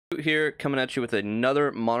Scoot here, coming at you with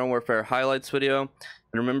another Modern Warfare highlights video. And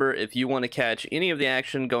remember, if you want to catch any of the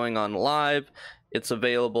action going on live, it's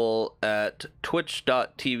available at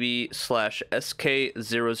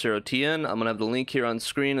twitch.tv/sk00tn. I'm gonna have the link here on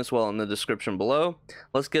screen as well in the description below.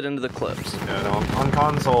 Let's get into the clips. Yeah, no, on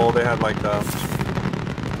console they had like the,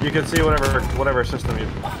 you could see whatever system you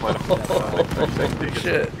played on. Oh,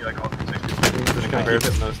 shit. See, like, all 360 compared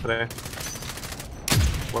to those today.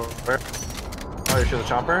 Where? Oh, you shoot the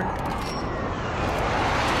chopper?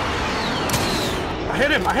 I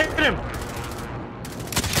hit him!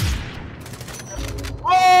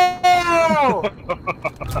 Oh!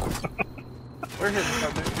 Where hit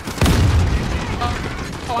him?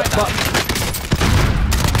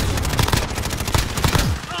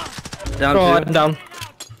 Down two. I'm down.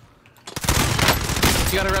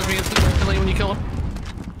 You gotta res me instantly when you kill him.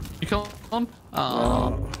 You kill him?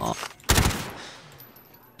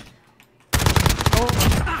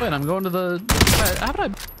 Wait, I'm going to the. How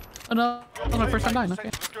about I? No, on my first time dying. Okay.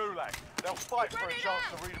 They'll fight for a chance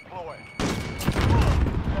to redeploy.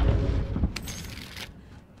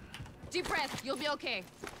 Deep breath, you'll be okay.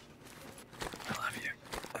 I love you.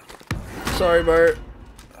 Sorry, Bart.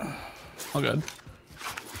 All good.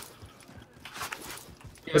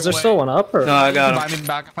 Is there still one up or? No, I got him. Buy me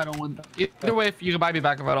back if I don't win. Either way, if you can buy me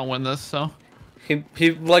back if I don't win this, so. He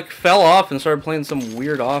like fell off and started playing some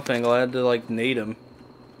weird off angle. I had to like nade him.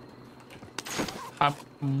 I'm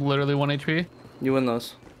literally 1 HP. You win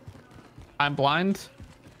those. I'm blind.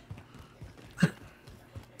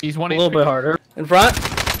 He's 1 HP. A little bit harder. In front.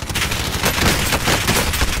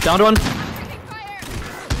 Down to one.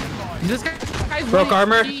 This guy's Broke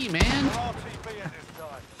armor. Man.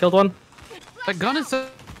 Killed one. That gun is so.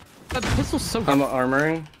 That pistol's so. I'm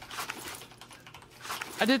armoring.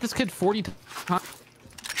 I did this kid 40 times.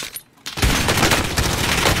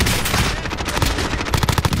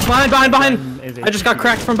 Behind! I just got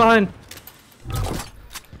cracked from behind.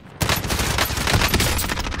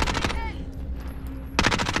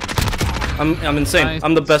 I'm insane. Nice.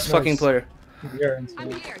 I'm the best fucking player. I'm here.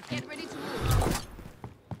 Get ready to move.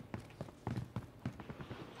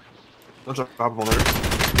 Don't drop on there.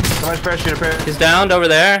 Somebody's parachute a pair. He's downed over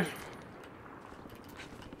there.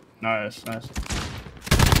 Nice. Downed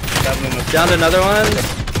another one.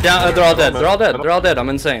 Down. They're all dead. They're all dead. I'm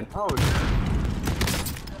insane. Oh.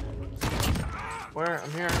 Where?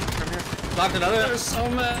 I'm here. Knocked another. There's so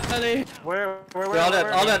many. Where? They're all dead.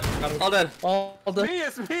 All dead. All the. Me,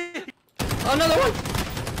 it's me! Another one.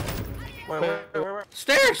 Where?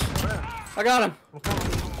 Stairs. I got him.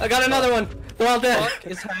 I got another one. They're all dead. What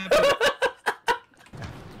is happening?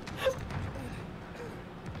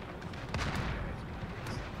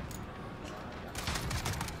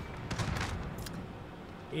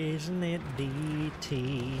 Isn't it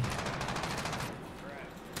DT?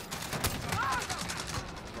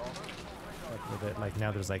 Like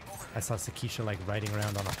now there's like, I saw Sakisha like riding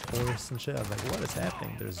around on a horse and shit. I was like, what is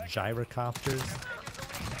happening? There's gyrocopters.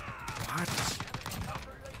 What?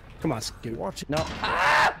 Come on, Scoot. Watch it. No.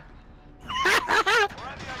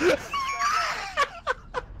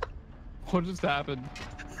 What just happened?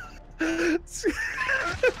 I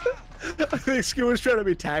think Scoot was trying to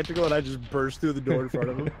be tactical and I just burst through the door in front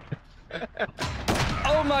of him.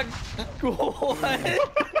 Oh my god.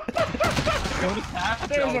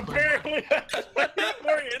 There's apparently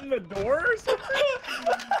more in the door or something?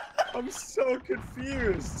 I'm so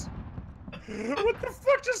confused. What the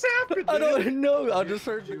fuck just happened, I dude? don't know. I just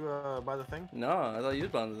heard Did you. you buy the thing? No, I thought you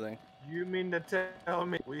was on the thing. You mean to tell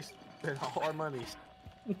me we spent all our money?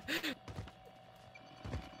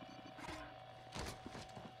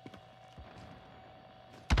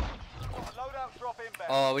 Loadout drop inbound.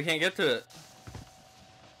 Oh, we can't get to it.